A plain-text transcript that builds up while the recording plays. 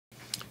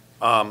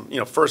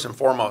First and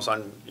foremost,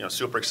 I'm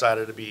super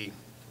excited to be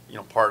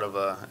part of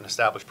an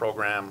established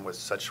program with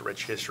such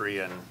rich history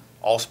in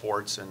all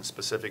sports and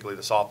specifically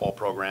the softball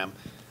program.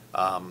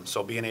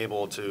 So being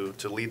able to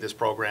lead this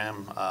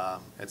program,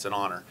 it's an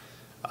honor.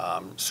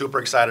 Super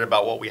excited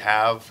about what we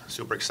have.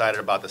 Super excited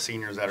about the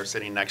seniors that are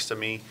sitting next to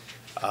me.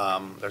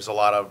 There's a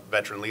lot of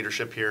veteran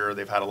leadership here.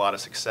 They've had a lot of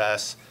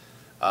success.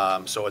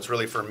 So it's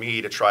really for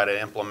me to try to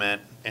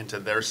implement into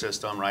their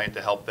system, right,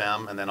 to help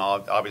them, and then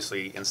I'll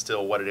obviously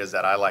instill what it is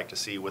that I like to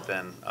see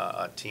within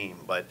a team.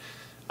 But,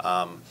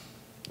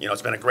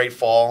 it's been a great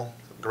fall,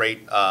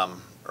 great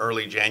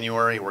early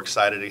January. We're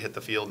excited to hit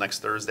the field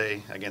next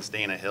Thursday against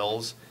Dana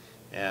Hills.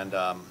 And,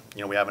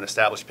 we have an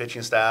established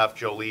pitching staff.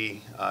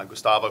 Jolie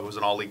Gustavo, who was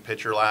an all-league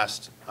pitcher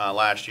last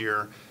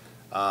year,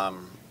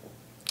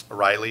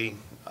 Riley,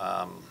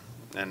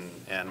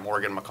 and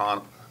Morgan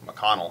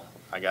McConnell,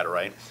 I got it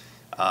right.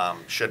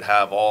 Should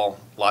have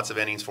lots of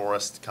innings for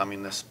us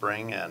coming this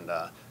spring, and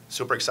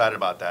super excited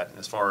about that.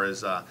 As far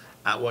as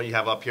what you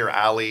have up here,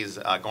 Allie's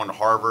going to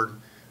Harvard,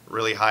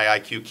 really high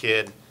IQ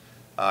kid,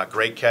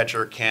 great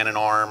catcher, cannon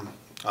arm,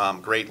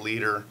 great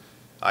leader.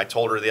 I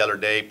told her the other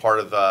day part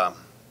of the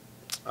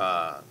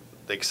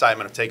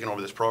excitement of taking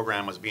over this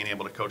program was being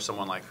able to coach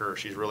someone like her.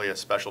 She's really a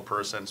special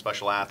person,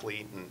 special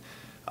athlete,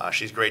 and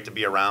she's great to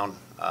be around.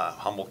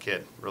 Humble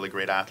kid, really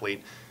great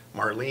athlete.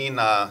 Marlene,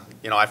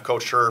 I've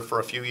coached her for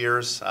a few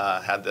years,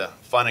 had the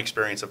fun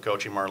experience of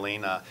coaching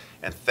Marlene,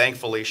 and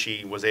thankfully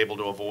she was able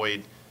to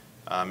avoid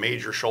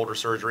major shoulder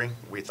surgery.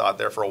 We thought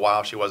there for a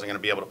while she wasn't going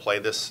to be able to play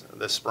this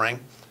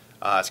spring.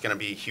 It's going to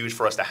be huge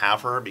for us to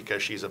have her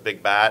because she's a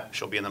big bat.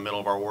 She'll be in the middle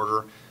of our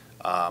order,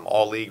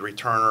 all-league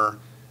returner,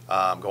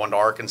 going to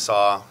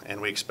Arkansas,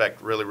 and we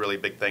expect really, really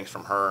big things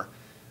from her.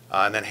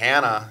 And then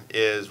Hannah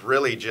is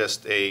really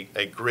just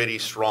a gritty,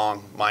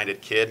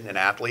 strong-minded kid, an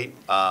athlete.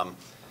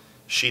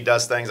 She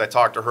does things, I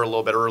talked to her a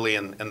little bit early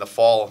in the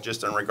fall,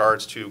 just in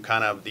regards to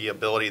kind of the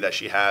ability that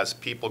she has.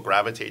 People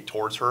gravitate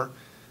towards her.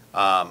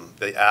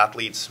 The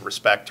athletes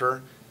respect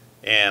her.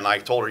 And I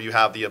told her, you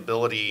have the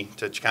ability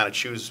to kind of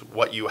choose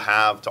what you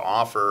have to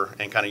offer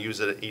and kind of use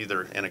it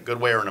either in a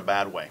good way or in a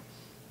bad way,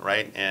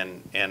 right?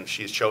 And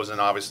she's chosen,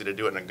 obviously, to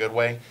do it in a good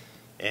way.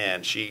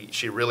 And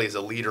she really is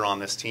a leader on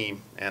this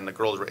team. And the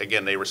girls,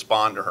 again, they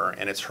respond to her.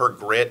 And it's her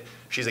grit.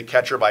 She's a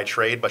catcher by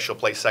trade, but she'll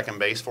play second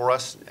base for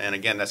us. And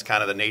again, that's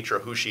kind of the nature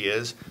of who she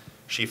is.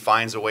 She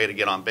finds a way to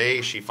get on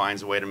base. She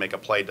finds a way to make a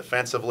play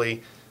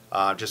defensively.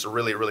 Just a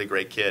really, really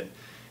great kid.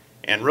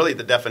 And really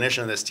the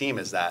definition of this team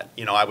is that,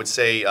 I would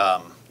say,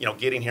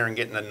 getting here and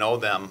getting to know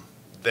them,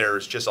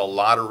 there's just a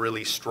lot of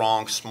really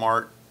strong,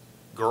 smart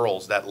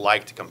girls that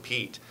like to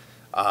compete.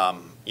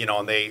 And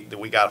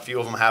we got a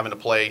few of them having to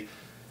play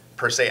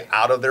per se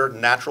out of their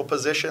natural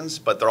positions,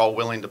 but they're all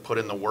willing to put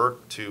in the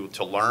work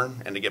to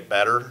learn and to get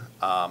better,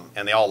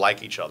 and they all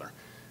like each other.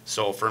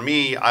 So for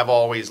me, I've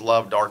always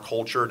loved our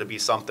culture to be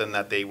something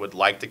that they would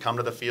like to come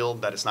to the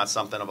field, that it's not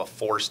something of a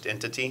forced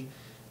entity,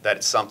 that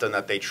it's something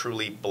that they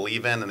truly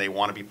believe in and they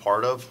want to be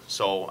part of.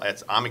 So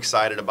I'm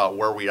excited about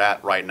where we're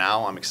at right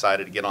now. I'm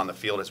excited to get on the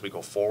field as we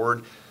go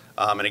forward.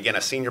 And again,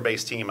 a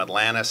senior-based team,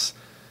 Atlantis,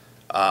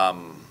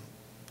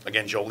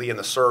 again, Jolie in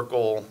the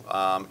circle,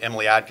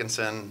 Emily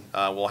Atkinson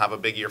will have a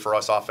big year for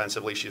us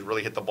offensively. She's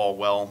really hit the ball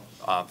well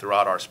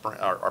throughout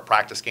our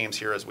practice games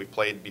here as we've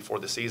played before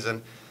the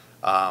season.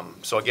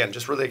 So again,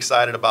 just really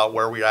excited about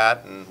where we're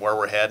at and where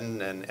we're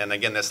heading. And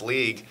again, this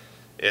league,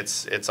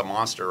 it's a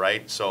monster,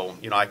 right? So,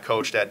 I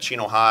coached at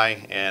Chino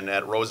High and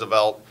at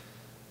Roosevelt.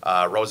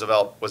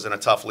 Roosevelt was in a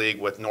tough league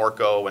with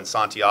Norco and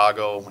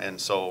Santiago. And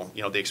so,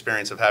 the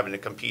experience of having to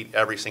compete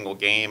every single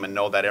game and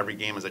know that every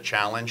game is a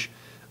challenge.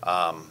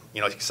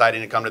 It's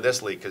exciting to come to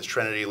this league because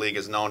Trinity League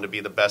is known to be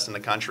the best in the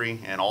country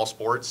in all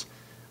sports.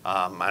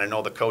 I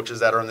know the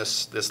coaches that are in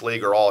this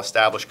league are all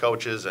established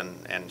coaches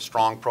and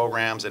strong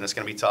programs, and it's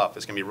going to be tough.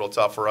 It's going to be real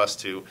tough for us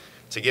to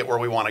get where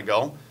we want to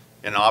go.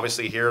 And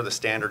obviously here the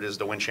standard is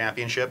to win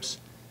championships.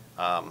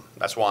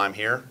 That's why I'm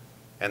here.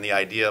 And the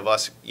idea of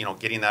us,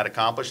 getting that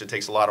accomplished, it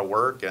takes a lot of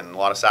work and a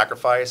lot of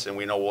sacrifice, and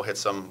we know we'll hit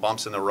some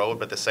bumps in the road,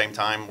 but at the same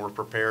time, we're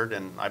prepared,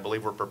 and I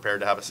believe we're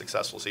prepared to have a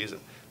successful season.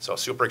 So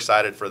super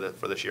excited for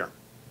this year.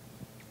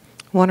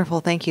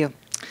 Wonderful, thank you.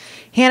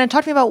 Hannah,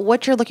 talk to me about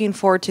what you're looking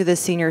forward to this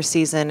senior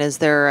season. Is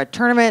there a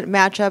tournament,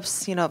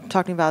 matchups,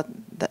 talking about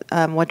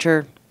what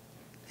you're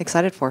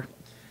excited for?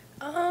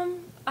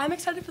 I'm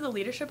excited for the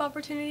leadership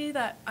opportunity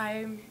that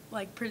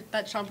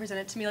that Sean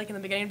presented to me in the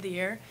beginning of the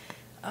year.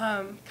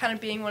 Kind of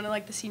being one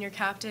of the senior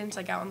captains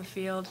out on the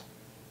field.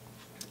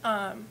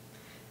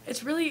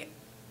 It's an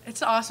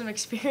awesome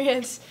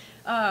experience.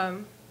 Yeah.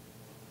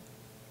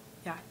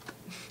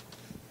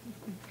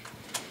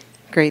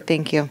 Great,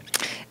 thank you.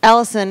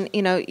 Allison,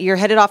 you're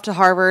headed off to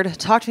Harvard.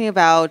 Talk to me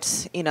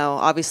about,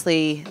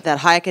 obviously that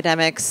high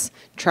academics,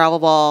 travel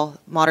ball,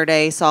 modern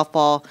day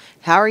softball.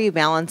 How are you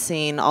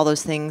balancing all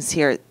those things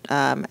here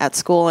at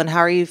school, and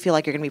how do you feel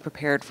like you're going to be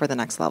prepared for the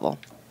next level?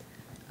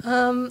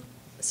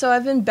 So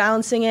I've been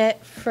balancing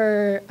it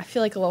for, I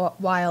feel like, a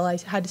while. I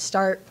had to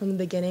start from the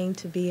beginning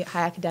to be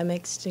high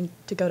academics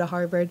to go to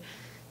Harvard.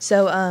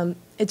 So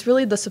it's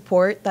really the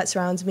support that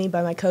surrounds me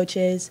by my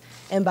coaches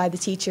and by the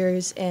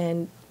teachers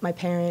and my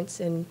parents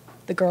and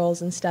the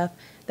girls and stuff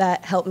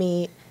that help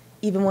me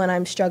even when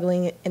I'm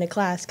struggling in a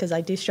class, because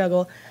I do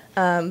struggle.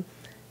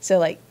 So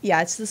like,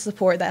 yeah, it's the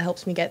support that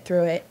helps me get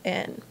through it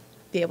and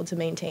be able to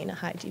maintain a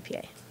high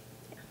GPA.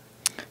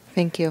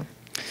 Thank you.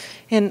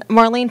 And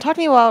Marlene, talk to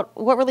me about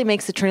what really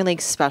makes the Trinity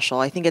League special.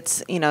 I think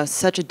it's, you know,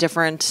 such a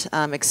different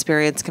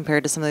experience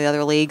compared to some of the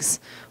other leagues.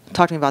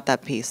 Talk to me about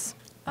that piece.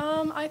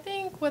 I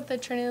think what the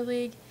Trinity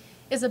League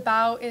is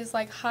about is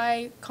like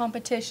high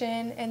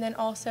competition, and then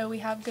also we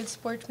have good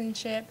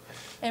sportsmanship,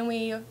 and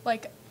we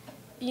like,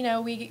 you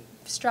know, we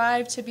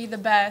strive to be the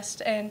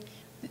best. And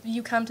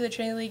you come to the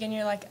Trinity League and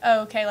you're like,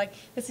 oh, okay, like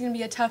this is gonna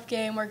be a tough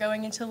game. We're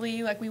going into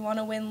league, like we want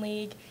to win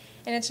league,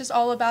 and it's just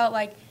all about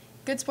like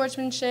good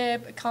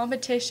sportsmanship,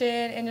 competition,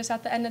 and just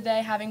at the end of the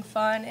day having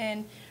fun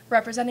and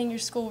representing your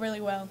school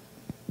really well.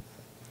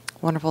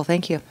 Wonderful,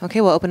 thank you.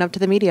 Okay, we'll open up to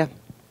the media.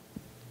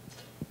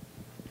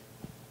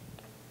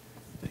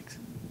 Thanks.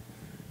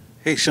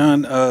 Hey,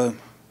 Sean,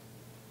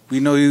 we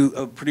know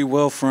you pretty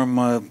well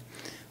from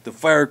the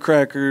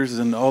Firecrackers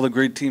and all the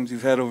great teams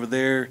you've had over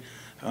there,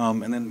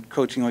 and then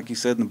coaching, like you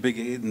said, in the Big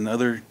 8 and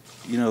other,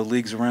 you know,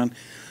 leagues around.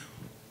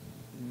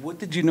 What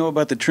did you know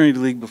about the Trinity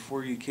League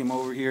before you came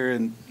over here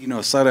and, you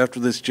know, sought after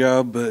this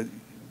job? But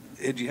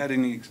had you had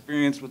any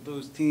experience with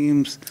those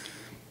teams?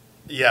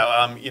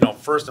 Yeah, you know,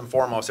 first and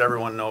foremost,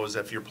 everyone knows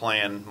if you're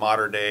playing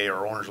Mater Dei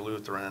or Orange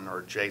Lutheran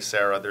or J.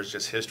 Sarah, there's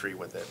just history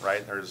with it,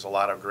 right? There's a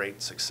lot of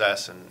great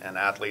success and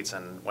athletes.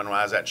 And when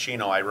I was at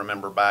Chino, I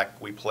remember back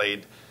we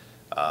played,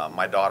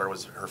 my daughter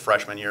was her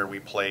freshman year, we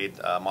played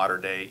Mater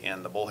Dei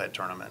in the Bullhead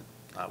tournament,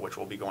 which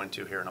we'll be going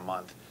to here in a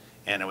month.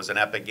 And it was an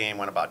epic game,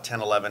 went about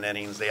 10, 11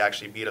 innings. They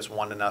actually beat us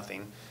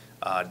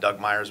 1-0. Doug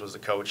Myers was the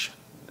coach,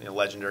 the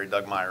legendary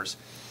Doug Myers.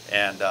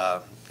 And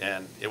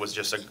it was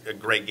just a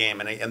great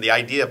game. And the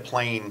idea of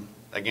playing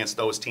against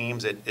those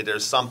teams,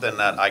 there's something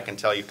that I can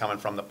tell you coming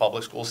from the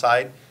public school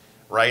side,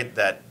 right,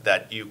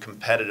 that you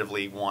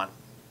competitively want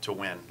to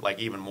win, like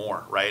even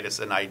more, right? It's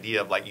an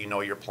idea of like, you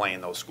know, you're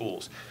playing those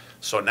schools.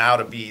 So now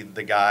to be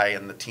the guy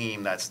and the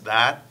team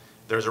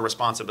there's a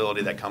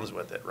responsibility that comes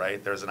with it,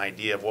 right? There's an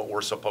idea of what we're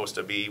supposed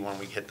to be when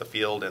we hit the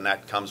field, and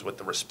that comes with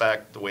the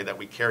respect, the way that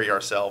we carry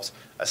ourselves,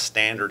 a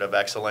standard of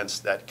excellence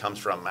that comes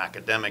from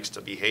academics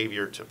to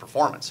behavior to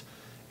performance.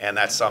 And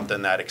that's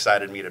something that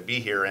excited me to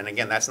be here. And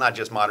again, that's not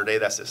just Mater Dei,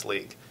 that's this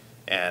league.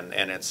 And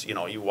it's, you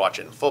know, you watch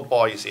it in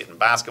football, you see it in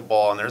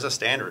basketball, and there's a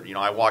standard. You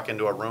know, I walk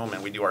into a room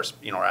and we do our,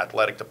 you know, our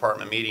athletic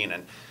department meeting,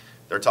 and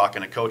they're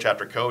talking to coach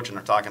after coach, and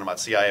they're talking about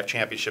CIF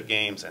championship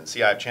games and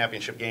CIF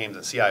championship games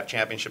and CIF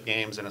championship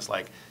games, and it's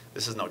like,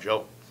 this is no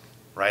joke,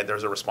 right?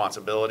 There's a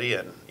responsibility,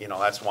 and, you know,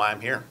 that's why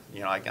I'm here. You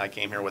know, I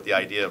came here with the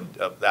idea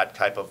of that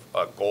type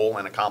of goal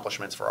and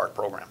accomplishments for our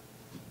program.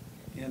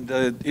 And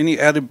any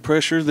added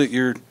pressure that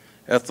your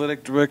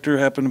athletic director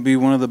happened to be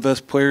one of the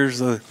best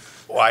players Well,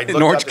 I in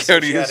looked Orange up to see if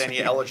County she had history?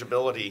 any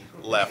eligibility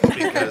left,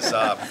 because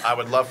I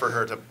would love for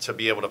her to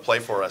be able to play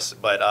for us.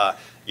 But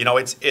you know,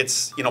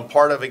 it's you know,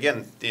 part of,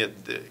 again,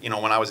 you know,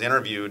 when I was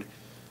interviewed,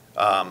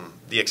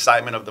 the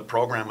excitement of the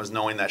program was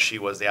knowing that she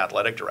was the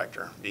athletic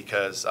director,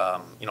 because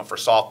you know, for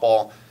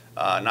softball,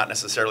 not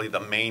necessarily the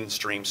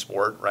mainstream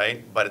sport,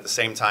 right? But at the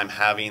same time,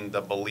 having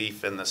the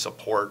belief and the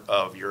support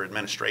of your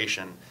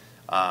administration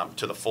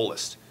to the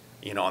fullest.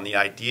 You know, and the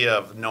idea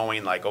of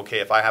knowing, like, okay,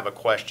 if I have a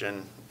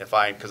question,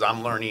 because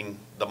I'm learning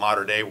the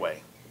Mater Dei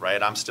way,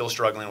 right? I'm still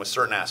struggling with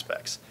certain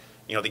aspects.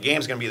 You know, the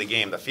game's going to be the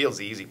game. The field's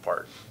the easy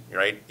part,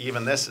 right?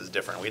 Even this is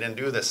different. We didn't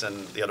do this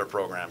in the other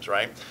programs,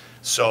 right?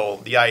 So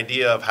the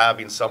idea of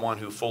having someone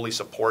who fully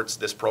supports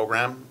this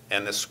program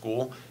and this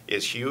school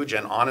is huge.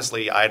 And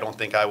honestly, I don't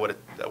think I would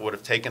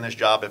have taken this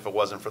job if it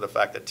wasn't for the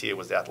fact that Tia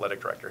was the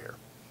athletic director here.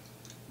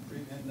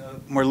 And,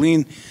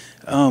 Marlene,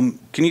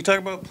 can you talk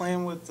about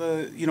playing with,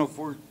 you know,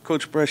 for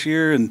Coach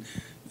Brashear, and,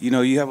 you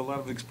know, you have a lot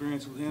of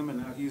experience with him, and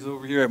now he's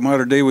over here at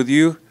Mater Dei with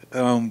you.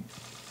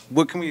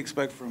 What can we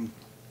expect from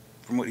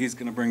what he's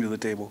going to bring to the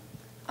table?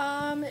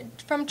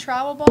 From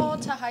travel ball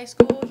to high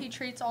school, he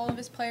treats all of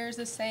his players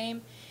the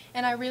same,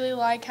 and I really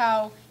like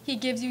how he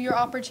gives you your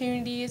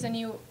opportunities, and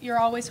you're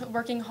always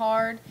working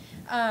hard.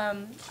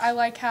 I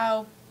like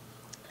how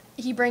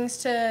he brings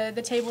to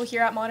the table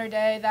here at Mater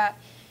Dei that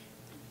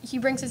he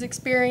brings his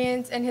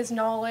experience and his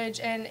knowledge,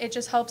 and it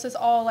just helps us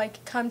all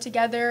like come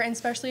together, and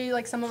especially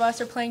like some of us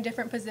are playing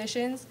different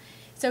positions,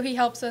 so he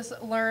helps us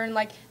learn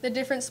like the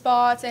different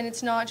spots, and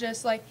it's not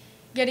just like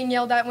getting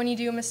yelled at when you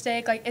do a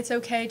mistake. Like, it's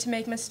okay to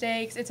make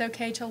mistakes, it's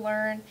okay to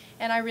learn,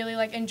 and I really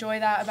like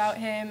enjoy that about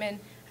him. And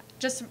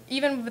just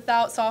even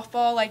without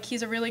softball, like,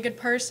 he's a really good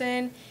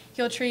person.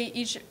 He'll treat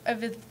each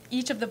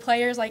of the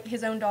players like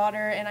his own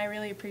daughter, and I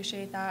really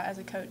appreciate that as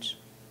a coach.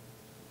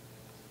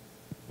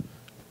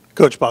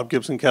 Coach Bob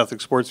Gibson,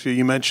 Catholic Sports View.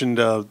 You mentioned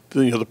you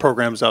know, the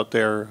programs out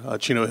there,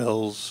 Chino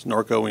Hills,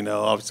 Norco, we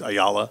know, obviously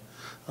Ayala.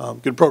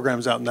 good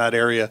programs out in that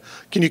area.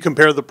 Can you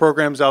compare the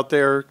programs out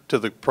there to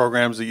the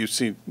programs that you've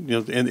seen,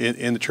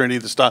 in the Trinity,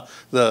 the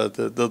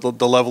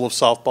level of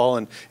softball,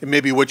 and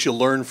maybe what you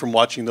learned from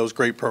watching those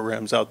great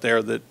programs out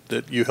there that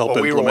you help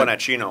Well, we implement? were one at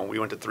Chino. We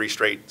went to 3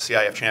 straight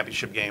CIF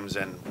championship games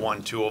and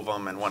won 2 of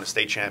them and won a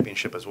state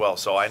championship as well.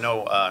 So I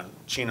know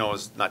Chino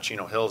is not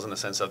Chino Hills in the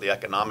sense of the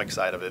economic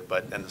side of it,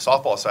 but in the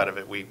softball side of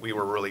it, we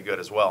were really good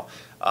as well.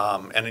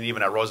 And then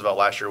even at Roosevelt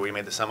last year, we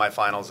made the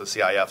semifinals of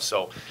CIF.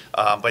 So,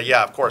 but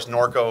yeah, of course,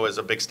 Norco is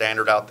a big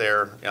standard out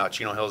there.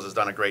 Chino Hills has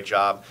done a great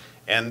job.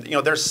 And,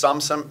 there's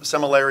some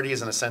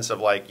similarities in the sense of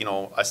like,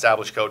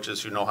 established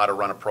coaches who know how to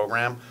run a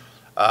program.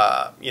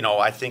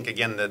 I think,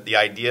 again, the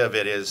idea of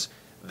it is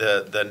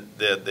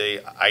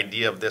the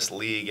idea of this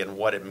league and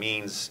what it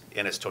means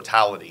in its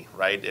totality,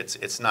 right?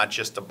 It's not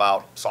just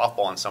about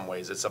softball in some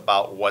ways. It's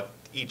about what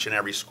each and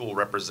every school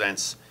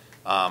represents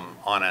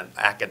on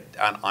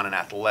an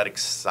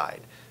athletics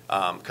side.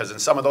 Because in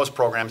some of those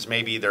programs,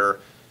 maybe their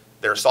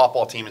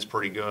softball team is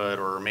pretty good,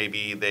 or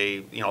maybe they,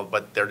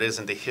 but there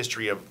isn't the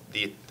history of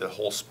the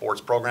whole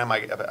sports program.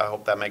 I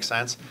hope that makes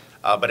sense.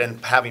 But in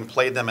having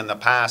played them in the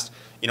past,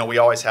 we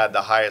always had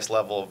the highest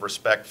level of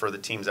respect for the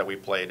teams that we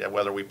played,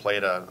 whether we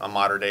played a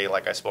Mater Dei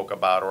like I spoke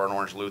about, or an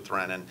Orange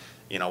Lutheran,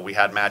 and we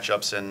had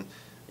matchups, and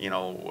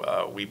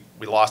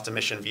we lost to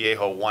Mission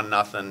Viejo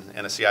 1-0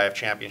 in a CIF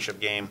championship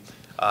game,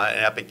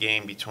 an epic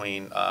game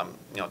between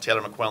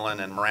Taylor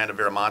McQuillan and Miranda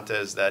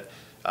Viramontes that.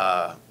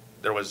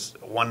 There was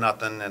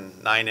 1-0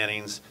 and 9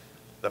 innings.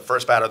 The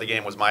first batter of the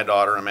game was my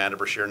daughter, Amanda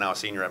Brashear, now a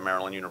senior at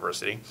Maryland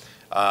University.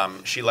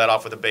 She led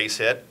off with a base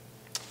hit.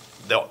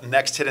 The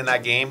next hit in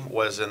that game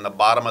was in the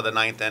bottom of the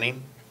 9th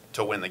inning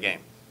to win the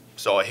game.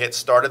 So a hit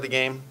started the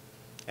game,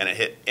 and a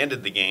hit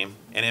ended the game,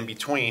 and in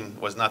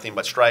between was nothing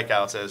but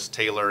strikeouts as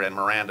Taylor and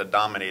Miranda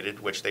dominated,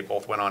 which they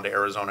both went on to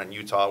Arizona and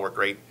Utah, were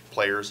great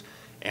players.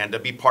 And to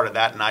be part of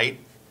that night,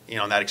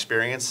 that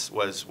experience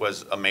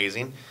was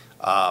amazing.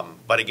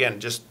 But again,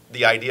 just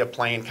the idea of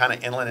playing kind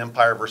of Inland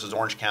Empire versus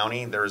Orange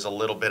County, there's a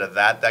little bit of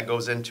that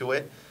goes into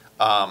it.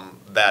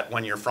 That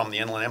when you're from the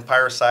Inland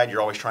Empire side,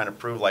 you're always trying to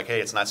prove like,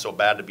 hey, it's not so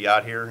bad to be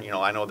out here.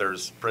 I know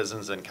there's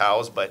prisons and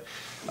cows, but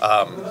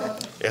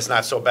it's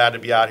not so bad to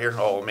be out here.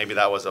 Oh, maybe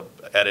that was a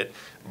edit.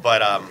 But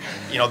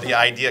the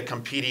idea of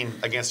competing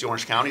against the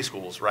Orange County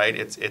schools, right?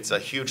 It's a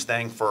huge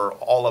thing for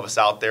all of us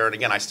out there. And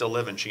again, I still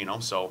live in Chino,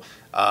 so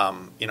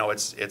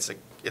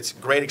it's a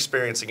great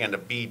experience, again, to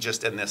be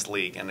just in this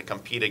league and to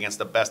compete against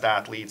the best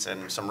athletes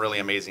and some really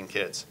amazing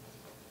kids.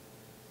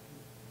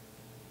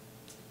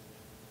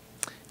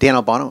 Dan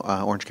Albano,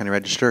 Orange County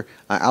Register.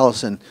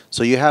 Allison,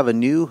 so you have a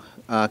new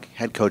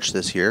head coach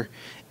this year,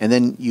 and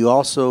then you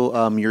also,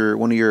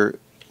 one of your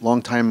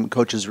longtime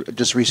coaches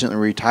just recently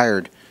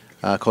retired,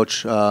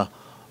 Coach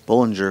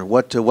Bollinger.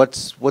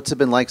 What's it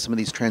been like, some of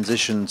these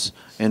transitions,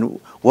 and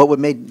what would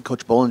make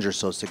Coach Bollinger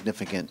so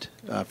significant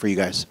for you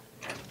guys?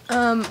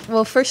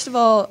 Well, first of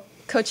all,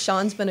 Coach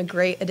Sean's been a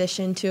great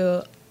addition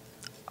to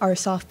our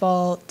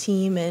softball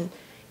team, and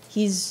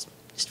he's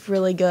just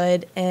really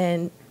good,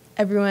 and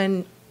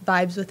everyone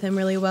vibes with him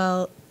really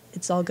well.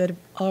 It's all good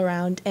all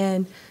around.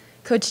 And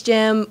Coach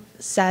Jim,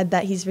 sad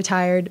that he's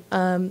retired.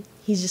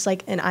 He's just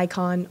like an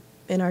icon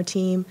in our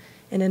team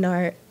and in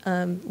our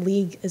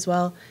league as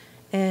well.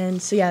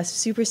 And so, yeah,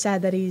 super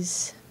sad that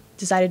he's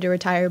decided to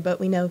retire, but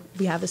we know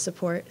we have his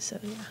support, so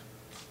yeah.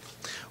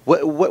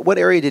 What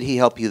area did he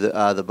help you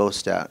the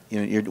most at?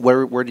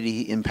 Where did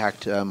he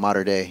impact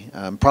Mater Dei?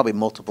 Probably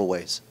multiple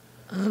ways.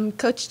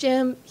 Coach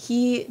Jim,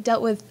 he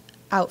dealt with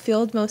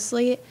outfield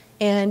mostly,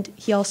 and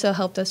he also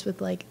helped us with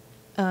like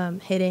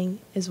hitting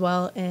as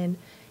well. And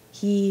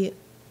he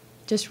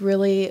just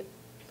really,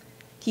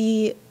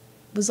 he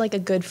was like a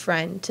good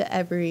friend to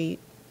every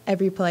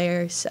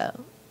player.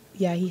 So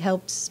yeah, he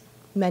helps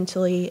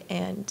mentally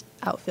and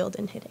outfield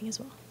and hitting as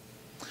well.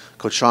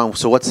 Coach Sean,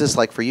 so what's this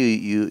like for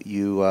you?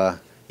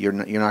 You're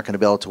not going to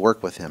be able to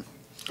work with him.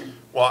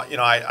 Well,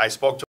 I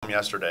spoke to him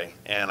yesterday,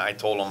 and I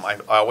told him I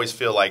always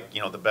feel like,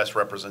 the best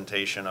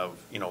representation of,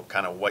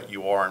 kind of what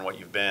you are and what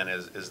you've been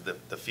is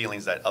the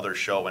feelings that others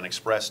show and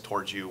express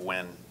towards you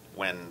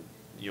when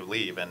you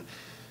leave. And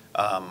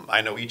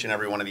I know each and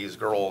every one of these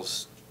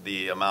girls,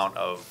 the amount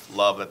of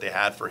love that they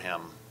had for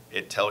him,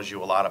 it tells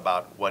you a lot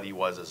about what he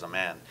was as a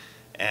man.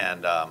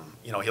 And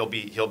he'll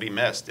be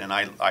missed. And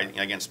I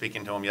again,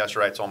 speaking to him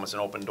yesterday, I told him it's an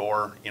open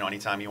door.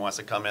 Anytime he wants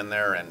to come in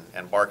there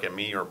and bark at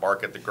me or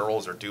bark at the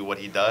girls or do what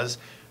he does,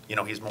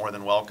 he's more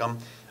than welcome.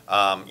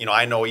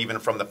 I know even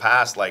from the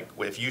past, like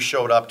if you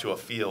showed up to a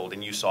field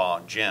and you saw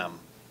Jim,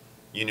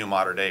 you knew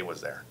Mater Dei was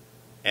there,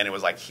 and it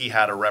was like he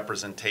had a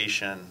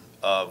representation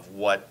of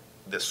what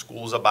this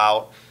school's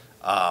about,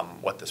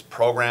 what this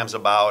program's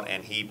about,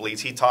 and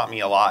he taught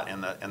me a lot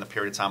in the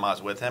period of time I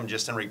was with him,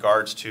 just in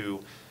regards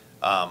to.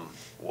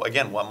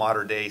 Again, what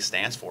Mater Dei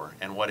stands for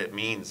and what it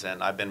means.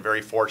 And I've been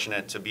very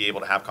fortunate to be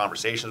able to have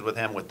conversations with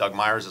him, with Doug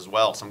Myers as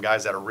well, some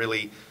guys that are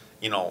really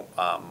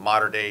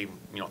modern day,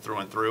 through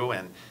and through,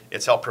 and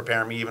it's helped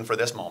prepare me even for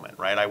this moment,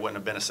 right? I wouldn't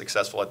have been as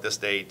successful at this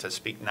day to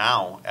speak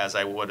now as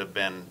I would have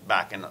been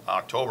back in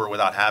October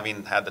without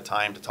having had the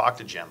time to talk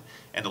to Jim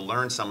and to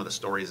learn some of the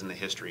stories in the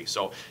history.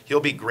 So he'll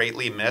be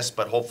greatly missed,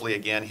 but hopefully,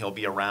 again, he'll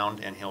be around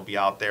and he'll be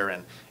out there,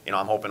 and,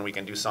 I'm hoping we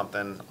can do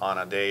something on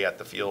a day at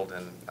the field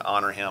and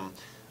honor him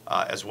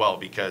as well,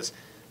 because,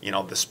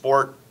 the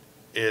sport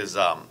is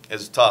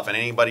tough, and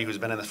anybody who's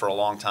been in this for a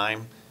long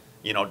time,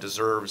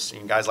 deserves,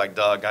 guys like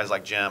Doug, guys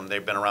like Jim,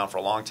 they've been around for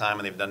a long time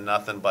and they've done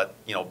nothing but,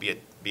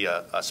 be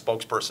a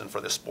spokesperson for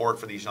the sport,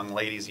 for these young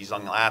ladies, these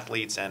young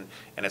athletes, and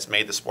it's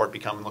made the sport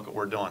become, look what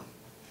we're doing,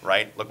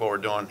 right? Look what we're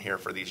doing here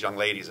for these young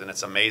ladies, and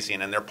it's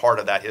amazing, and they're part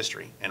of that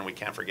history, and we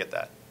can't forget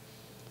that.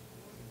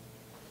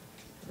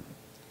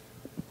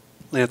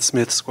 Lance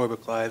Smith,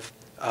 Scorebook Live.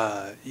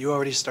 You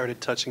already started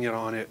touching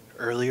on it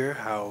earlier,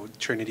 how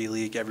Trinity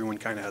League, everyone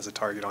kind of has a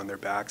target on their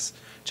backs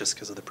just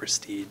because of the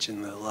prestige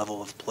and the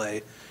level of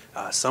play.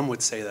 Some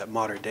would say that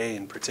Modern Day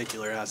in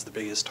particular has the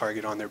biggest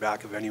target on their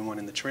back of anyone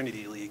in the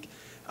Trinity League.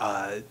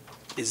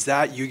 Is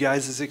that you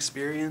guys'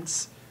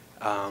 experience?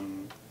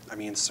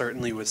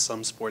 Certainly with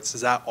some sports.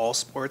 Is that all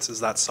sports? Is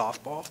that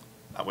softball?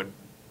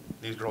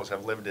 These girls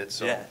have lived it,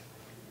 so. Yeah.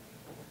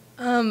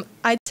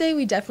 I'd say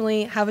we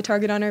definitely have a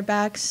target on our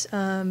backs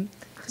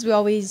because we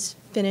always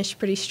finish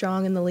pretty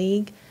strong in the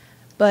league.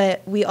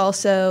 But we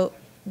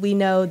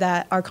know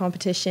that our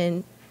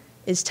competition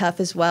is tough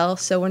as well,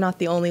 so we're not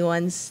the only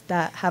ones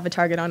that have a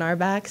target on our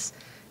backs.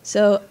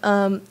 So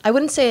I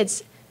wouldn't say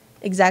it's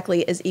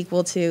exactly as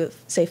equal to,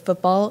 say,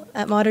 football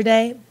at Modern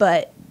Day,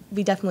 but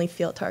we definitely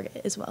feel a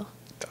target as well.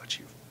 Got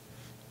you.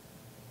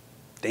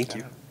 Thank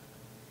you.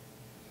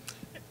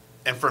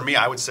 And for me,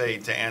 I would say,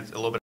 to answer a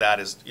little bit of that,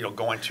 is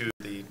going to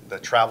the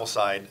travel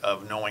side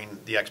of knowing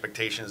the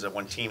expectations of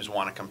when teams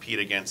want to compete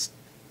against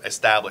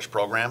established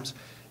programs.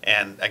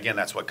 And again,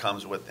 that's what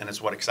comes with, and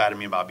it's what excited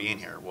me about being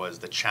here, was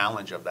the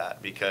challenge of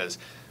that, because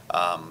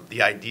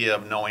the idea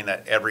of knowing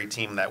that every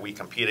team that we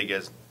compete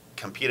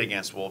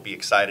against will be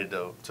excited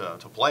to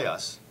play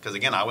us. Because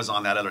again, I was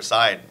on that other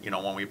side,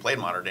 when we played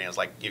Modern Day. It's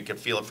like you could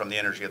feel it from the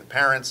energy of the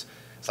parents.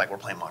 It's like, we're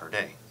playing Modern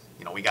Day.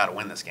 We got to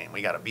win this game.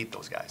 We got to beat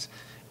those guys.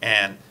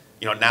 And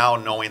now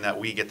knowing that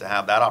we get to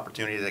have that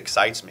opportunity, it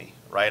excites me,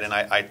 right? And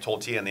I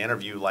told Tia in the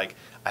interview, like,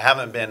 I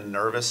haven't been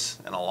nervous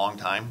in a long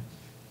time,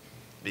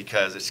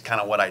 because it's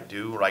kind of what I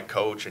do, right?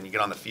 Coach, and you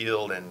get on the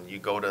field and you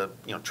go to,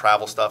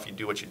 travel stuff, you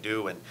do what you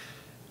do, and,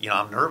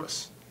 I'm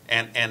nervous.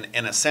 And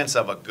in a sense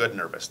of a good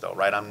nervous, though,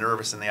 right? I'm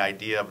nervous in the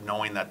idea of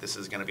knowing that this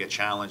is going to be a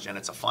challenge, and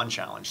it's a fun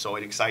challenge. So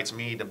it excites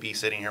me to be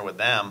sitting here with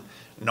them,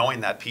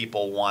 knowing that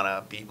people want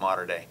to beat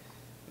Modern Day,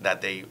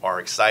 that they are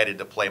excited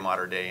to play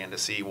Modern Day and to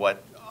see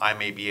what I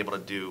may be able to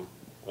do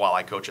while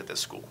I coach at this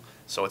school.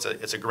 So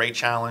it's a great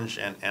challenge,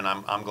 and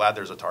I'm glad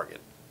there's a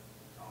target.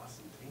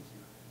 Awesome, thank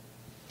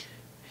you.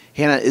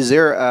 Hannah, is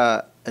there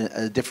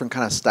a different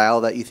kind of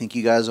style that you think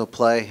you guys will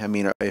play? I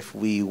mean, when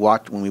we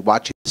watch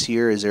you this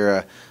year, is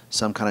there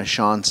some kind of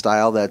Sean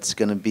style that's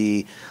going to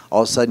be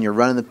all of a sudden you're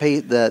running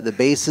the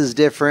bases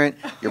different,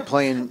 you're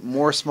playing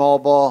more small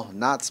ball,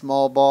 not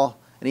small ball?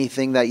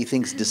 Anything that you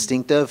think's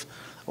distinctive,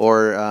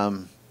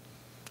 or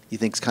you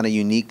think's kind of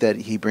unique that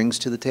he brings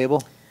to the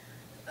table?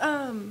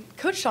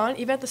 Coach Sean,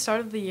 even at the start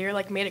of the year,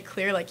 made it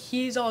clear,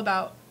 he's all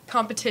about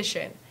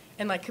competition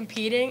and,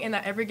 competing, and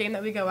that every game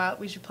that we go out,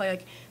 we should play,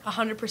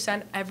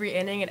 100% every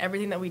inning, and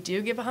everything that we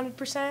do give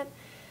 100%.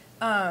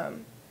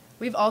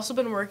 We've also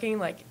been working,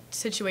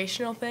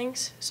 situational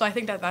things, so I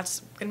think that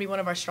that's going to be one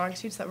of our strong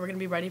suits, that we're going to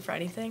be ready for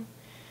anything.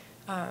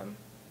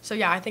 So,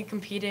 yeah, I think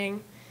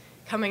competing,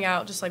 coming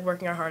out, just,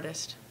 working our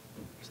hardest.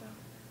 So.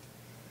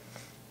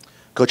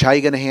 Coach, how are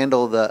you going to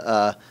handle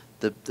the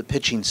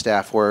pitching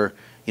staff where,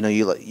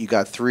 you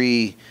got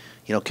three,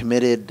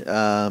 committed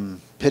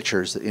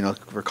pitchers,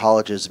 for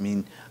colleges? I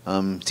mean,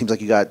 seems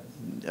like you got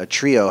a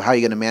trio. How are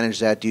you going to manage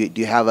that? Do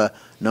you have a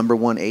number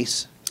one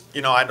ace?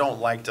 I don't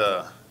like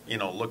to,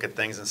 look at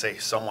things and say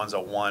someone's a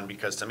one,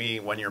 because to me,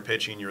 when you're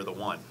pitching, you're the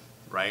one,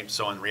 right?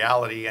 So in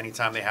reality,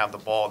 anytime they have the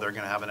ball, they're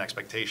going to have an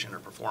expectation to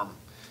perform.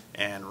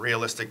 And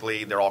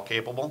realistically, they're all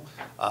capable.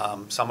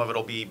 Some of it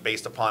will be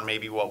based upon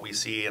maybe what we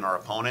see in our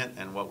opponent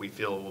and what we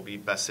feel will be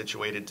best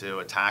situated to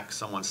attack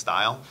someone's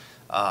style,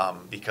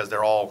 because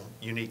they're all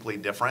uniquely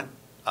different.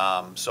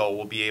 So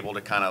we'll be able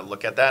to kind of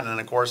look at that. And then,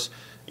 of course,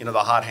 the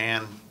hot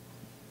hand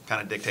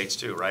kind of dictates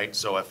too, right?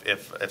 So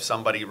if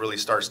somebody really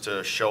starts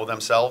to show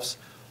themselves,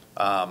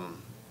 I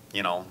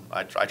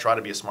try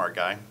to be a smart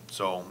guy.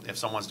 So if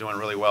someone's doing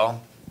really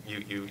well,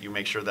 you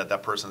make sure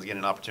that person's getting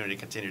an opportunity to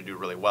continue to do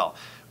really well.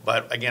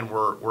 But again,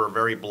 we're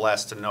very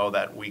blessed to know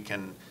that we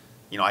can,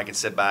 I can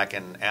sit back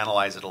and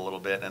analyze it a little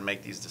bit and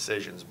make these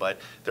decisions.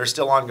 But they're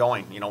still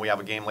ongoing. We have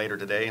a game later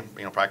today,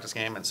 practice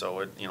game, and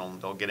so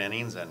they'll get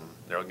innings and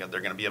they're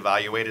going to be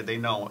evaluated. They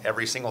know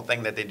every single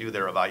thing that they do,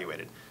 they're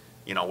evaluated.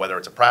 Whether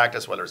it's a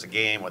practice, whether it's a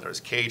game, whether it's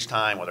cage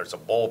time, whether it's a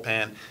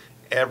bullpen,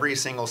 every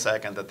single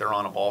second that they're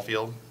on a ball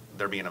field,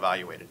 they're being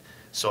evaluated.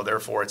 So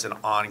therefore, it's an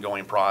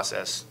ongoing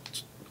process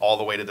all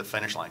the way to the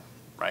finish line,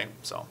 right?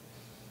 So.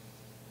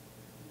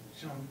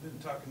 Sean, we've been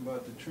talking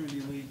about the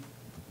Trinity League,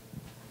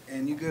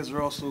 and you guys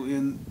are also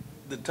in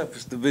the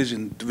toughest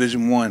division,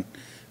 Division One,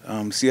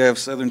 CIF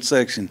Southern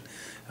Section.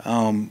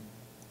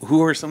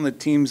 Who are some of the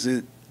teams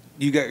that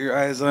you got your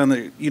eyes on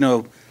that, you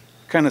know,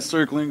 kind of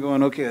circling,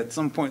 going, okay, at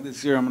some point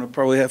this year, I'm going to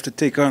probably have to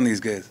take on these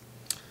guys?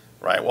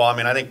 Right. Well, I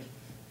mean, I think,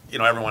 you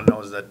know, everyone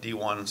knows that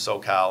D1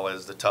 SoCal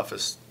is the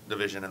toughest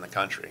division in the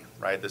country,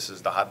 right? This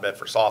is the hotbed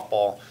for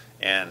softball,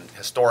 and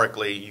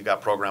historically, you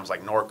got programs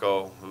like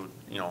Norco, who,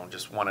 you know,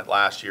 just won it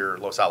last year,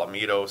 Los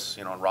Alamitos,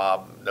 you know, and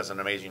Rob does an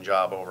amazing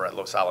job over at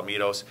Los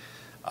Alamitos.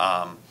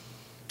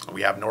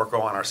 We have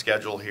Norco on our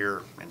schedule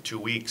here in 2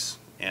 weeks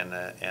in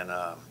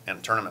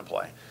tournament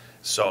play.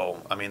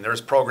 So, I mean,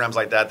 there's programs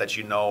like that that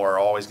you know are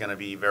always going to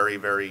be very,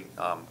 very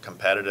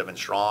competitive and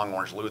strong.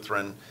 Orange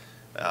Lutheran,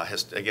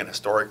 again,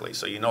 historically.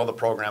 So you know the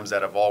programs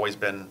that have always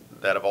been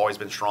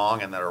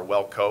strong and that are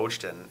well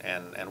coached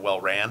and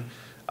well ran.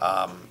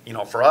 You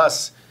know, for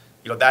us,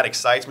 you know, that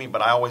excites me.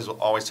 But I always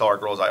tell our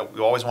girls,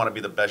 we always want to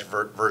be the best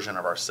version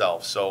of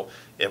ourselves. So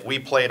if we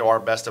play to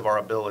our best of our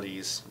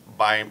abilities,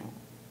 by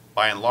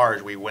and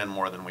large, we win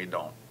more than we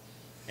don't.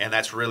 And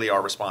that's really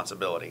our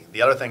responsibility.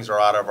 The other things are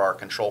out of our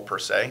control per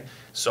se.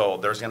 So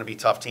there's going to be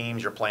tough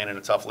teams. You're playing in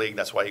a tough league.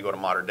 That's why you go to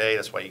Modern Day.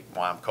 That's why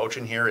I'm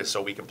coaching here, is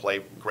so we can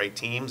play great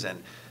teams.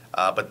 And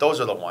but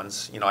those are the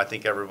ones. You know, I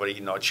think everybody,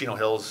 you know, Chino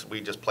Hills, we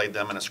just played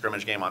them in a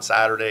scrimmage game on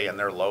Saturday, and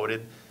they're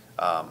loaded.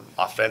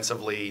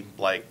 Offensively,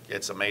 like,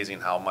 it's amazing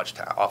how much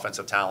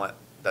offensive talent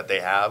that they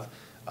have,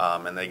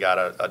 and they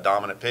got a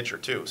dominant pitcher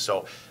too.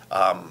 So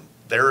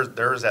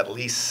there's at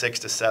least 6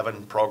 to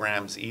 7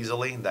 programs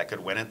easily that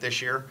could win it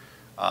this year.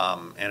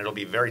 And it'll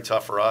be very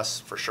tough for us,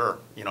 for sure.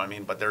 You know what I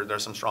mean? But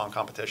there's some strong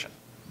competition.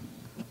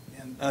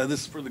 And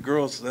this is for the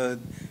girls. When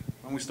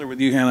we start with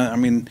you, Hannah, I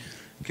mean,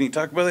 can you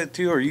talk about that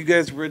too? Are you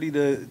guys ready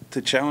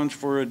to challenge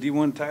for a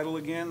D1 title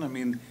again? I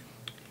mean,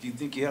 do you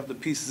think you have the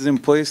pieces in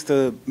place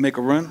to make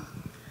a run?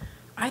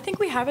 I think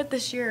we have it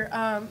this year.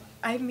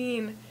 I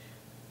mean,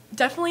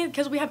 definitely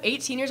because we have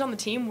 8 seniors on the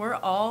team, we're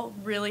all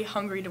really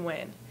hungry to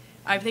win.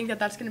 I think that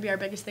that's going to be our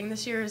biggest thing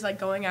this year, is like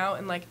going out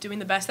and like doing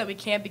the best that we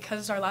can, because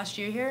it's our last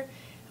year here,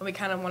 and we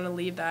kind of want to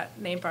leave that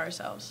name for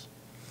ourselves.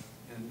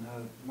 And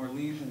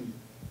Marlene,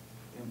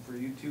 and for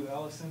you too,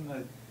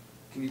 Allison,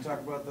 can you talk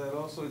about that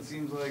also? It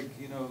seems like,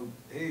 you know,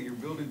 hey, you're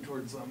building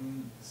towards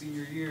something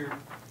senior year.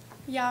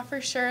 Yeah,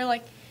 for sure.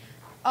 Like,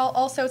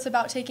 also it's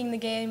about taking the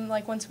game,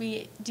 like, once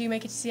we do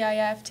make it to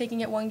CIF,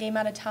 taking it one game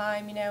at a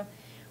time. You know,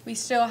 we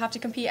still have to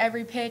compete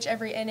every pitch,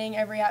 every inning,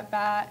 every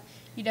at-bat.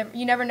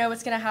 You never know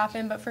what's going to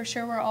happen, but for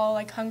sure we're all,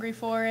 like, hungry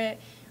for it.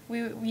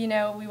 We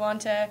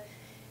want to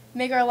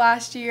make our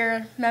last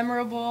year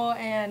memorable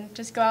and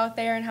just go out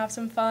there and have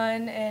some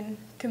fun and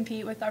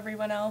compete with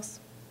everyone else.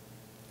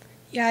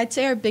 Yeah, I'd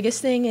say our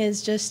biggest thing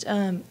is just,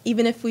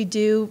 even if we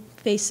do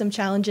face some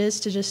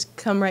challenges, to just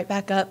come right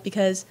back up,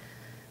 because,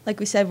 like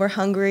we said, we're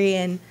hungry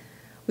and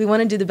we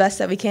want to do the best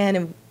that we can,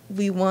 and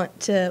we want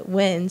to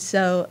win.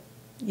 So,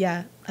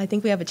 yeah, I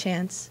think we have a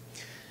chance.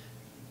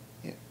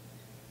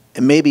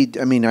 And maybe,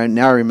 I mean,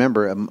 now I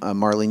remember,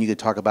 Marlene, you could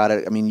talk about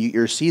it. I mean,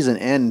 your season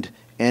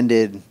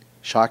ended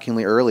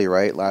shockingly early,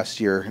 right,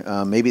 last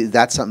year. Maybe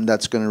that's something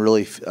that's going to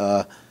really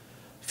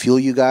fuel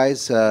you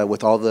guys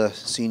with all the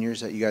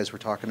seniors that you guys were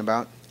talking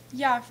about?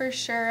 Yeah, for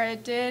sure.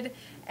 It did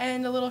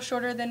end a little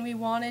shorter than we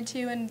wanted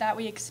to and that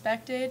we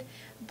expected,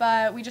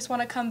 but we just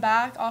want to come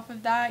back off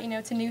of that. You know,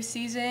 it's a new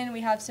season.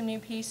 We have some new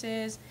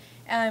pieces,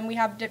 and we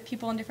have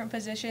people in different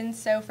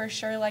positions. So for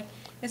sure, like,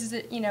 this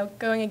is,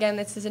 going again,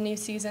 this is a new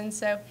season.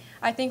 So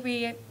I think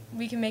we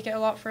can make it a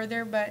lot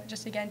further, but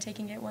just, again,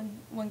 taking it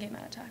one game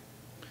at a time.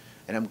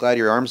 And I'm glad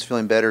your arm's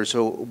feeling better.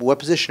 So what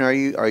position are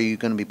you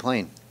going to be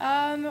playing?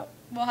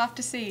 We'll have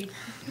to see.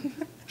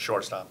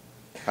 Shortstop.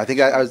 I think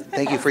I was.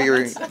 Thank you for your.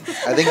 I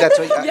think that's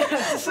what.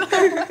 Yes.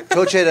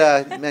 Coach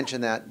had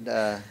mentioned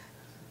that.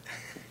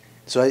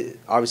 So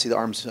obviously the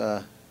arm's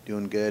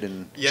doing good,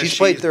 and Yeah, she's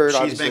played third. She's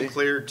obviously been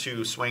cleared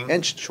to swing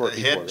and short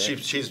hit. before,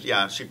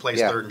 right? She plays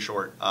Yeah. third and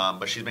short,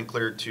 but she's been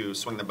cleared to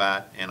swing the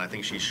bat, and I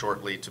think she's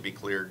shortly to be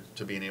cleared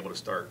to being able to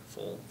start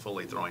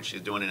fully throwing. She's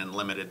doing it in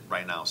limited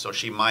right now, so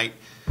she might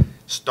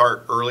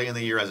start early in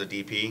the year as a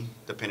DP,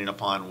 depending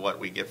upon what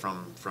we get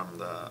from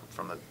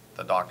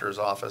the doctor's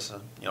office,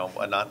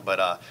 whatnot.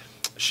 But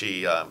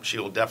she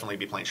will definitely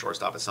be playing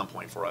shortstop at some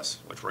point for us,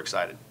 which we're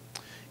excited.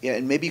 Yeah,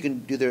 and maybe you can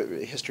do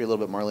the history a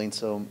little bit, Marlene.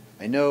 So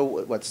I know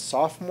what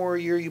sophomore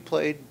year you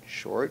played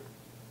short,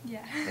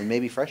 Yeah. and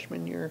maybe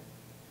freshman year.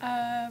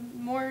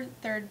 More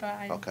third,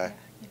 but Okay.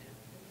 Yeah,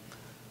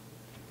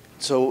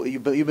 So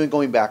you've been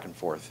going back and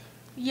forth.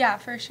 Yeah,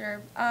 for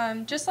sure.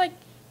 Just like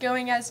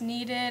going as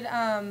needed.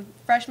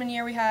 Freshman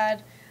year we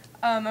had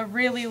a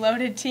really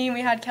loaded team.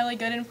 We had Kelly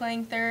Gooden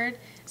playing third,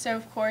 so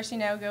of course,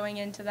 going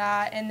into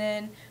that. And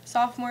then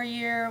sophomore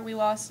year we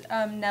lost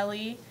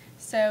Nellie,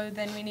 so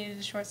then we needed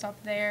a shortstop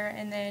there.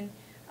 And then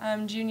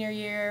junior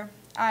year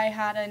I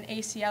had an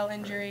ACL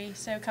injury,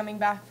 so coming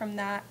back from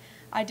that,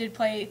 I did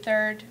play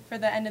third for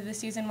the end of the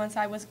season once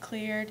I was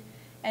cleared,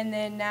 and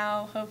then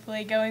now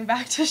hopefully going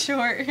back to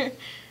short.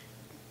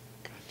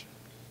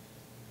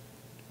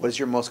 What is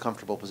your most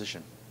comfortable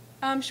position?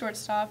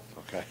 Shortstop,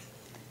 Okay.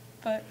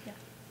 but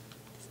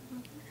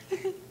yeah.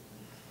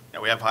 Yeah,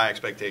 we have high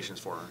expectations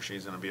for her.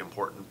 She's going to be an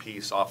important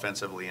piece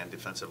offensively and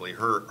defensively.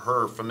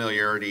 Her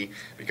familiarity,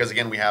 because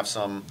again, we have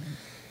some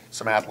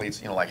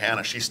athletes, like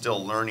Hannah, she's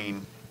still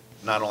learning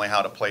not only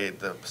how to play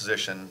the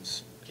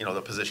positions,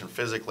 the position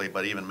physically,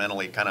 but even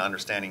mentally, kind of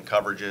understanding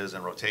coverages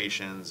and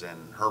rotations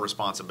and her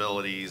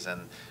responsibilities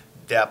and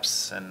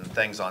depths and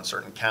things on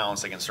certain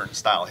counts against certain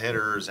style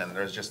hitters. And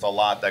there's just a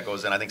lot that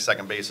goes in. I think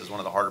second base is one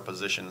of the harder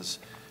positions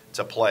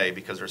to play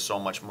because there's so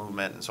much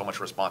movement and so much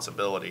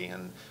responsibility,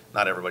 and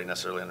not everybody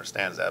necessarily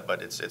understands that,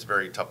 but it's a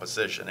very tough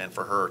position. And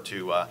for her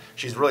to,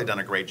 she's really done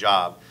a great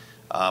job,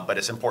 but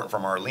it's important for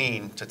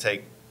Marlene to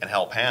take and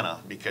help Hannah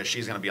because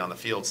she's going to be on the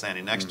field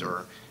standing next to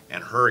her,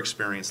 and her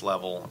experience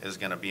level is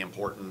going to be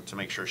important to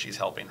make sure she's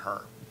helping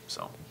her.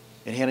 So.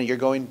 And Hannah, you're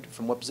going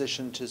from what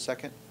position to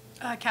second?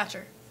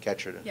 Catcher.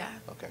 Catcher. Yeah.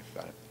 Okay,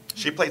 got it.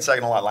 She played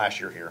second a lot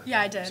last year here.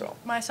 Yeah, I did. So.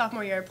 My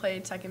sophomore year, I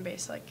played second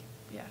base. I Okay.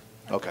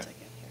 played second.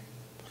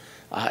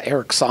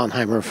 Eric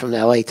Sonheimer from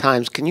the LA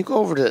Times. Can you go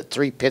over the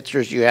 3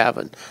 pitchers you have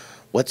and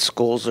what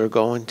schools they're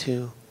going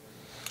to?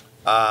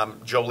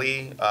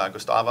 Jolie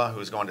Gustava,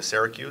 who's going to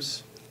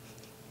Syracuse,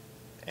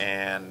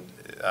 and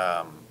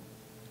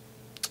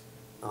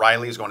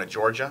Riley's going to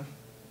Georgia,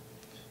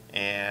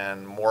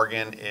 and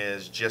Morgan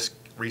is just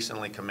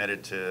recently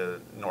committed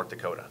to North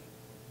Dakota.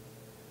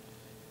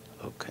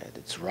 Okay,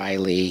 that's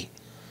Riley.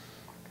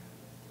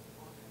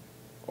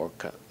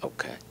 Orca.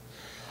 Okay.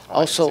 Oh, I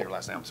didn't say Also, your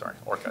last name. I'm sorry,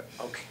 Orcutt.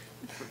 okay.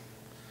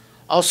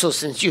 Also,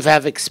 since you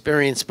have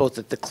experience both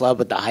at the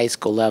club at the high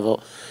school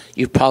level,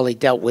 you've probably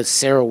dealt with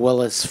Sarah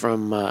Willis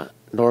from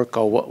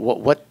Norco.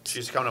 What? She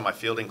used to come to my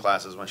fielding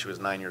classes when she was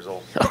 9 years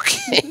old.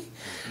 Okay.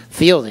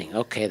 Fielding.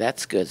 Okay,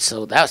 that's good.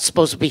 So that's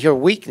supposed to be her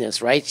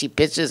weakness, right? She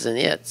pitches and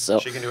hits. So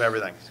She can do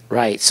everything.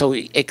 right. So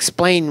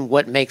explain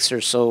what makes her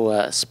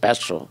so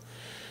special.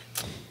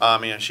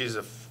 She's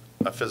a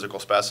physical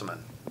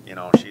specimen.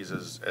 She's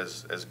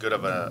as good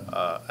of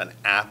an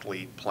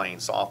athlete playing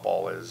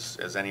softball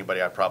as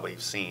anybody I've probably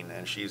seen,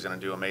 and she's going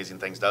to do amazing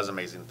things, does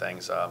amazing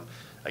things.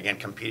 Again,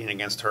 competing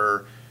against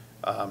her,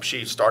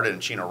 she started in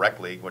Chino Rec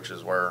League, which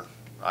is where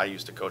I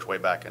used to coach way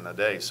back in the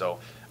day. So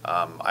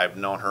I've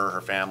known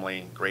her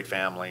family, great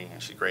family,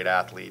 and she's a great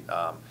athlete.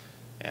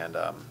 And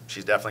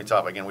she's definitely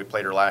tough. Again, we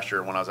played her last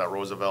year when I was at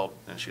Roosevelt,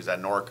 and she's at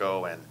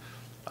Norco, and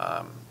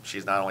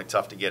she's not only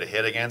tough to get a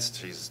hit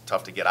against, she's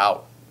tough to get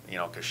out,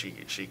 because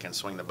she can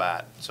swing the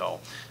bat. So,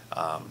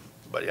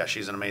 but yeah,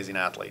 she's an amazing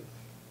athlete.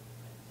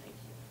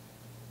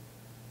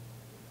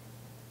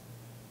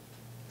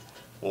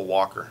 We'll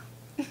walk her.